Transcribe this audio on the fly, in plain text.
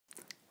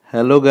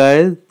Hello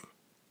guys,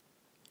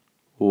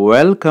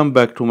 welcome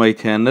back to my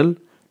channel.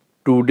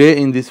 Today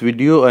in this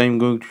video I am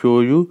going to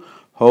show you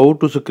how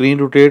to screen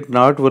rotate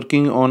not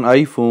working on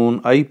iPhone,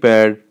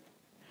 iPad.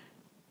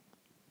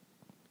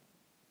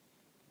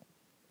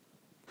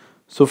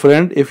 So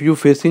friend, if you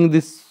facing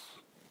this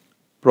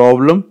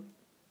problem,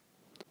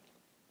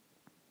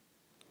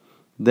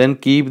 then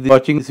keep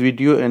watching this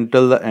video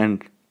until the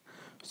end.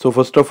 So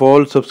first of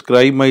all,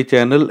 subscribe my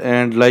channel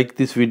and like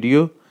this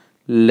video.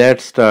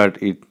 Let's start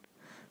it.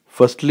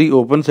 Firstly,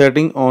 open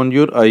setting on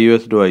your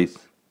iOS device.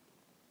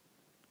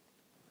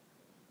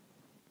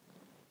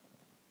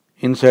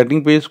 In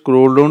setting page,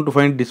 scroll down to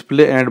find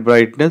display and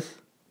brightness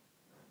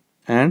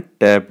and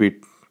tap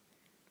it.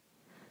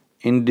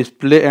 In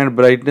display and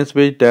brightness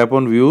page, tap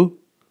on view.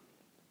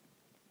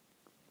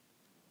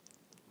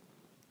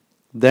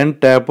 Then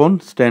tap on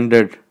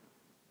standard.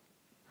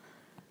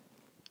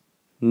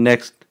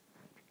 Next,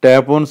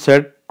 tap on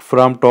set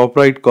from top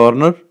right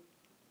corner.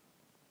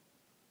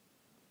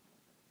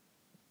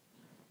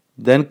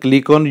 Then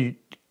click on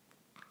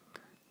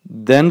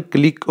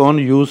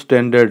use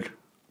standard.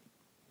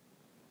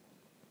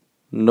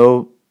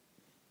 Now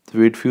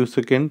wait few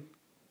seconds.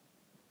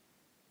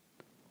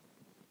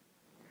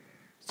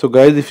 So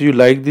guys, if you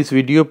like this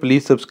video,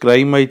 please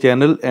subscribe my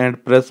channel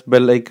and press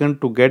bell icon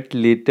to get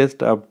latest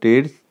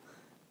updates.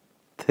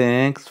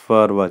 Thanks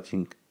for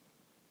watching.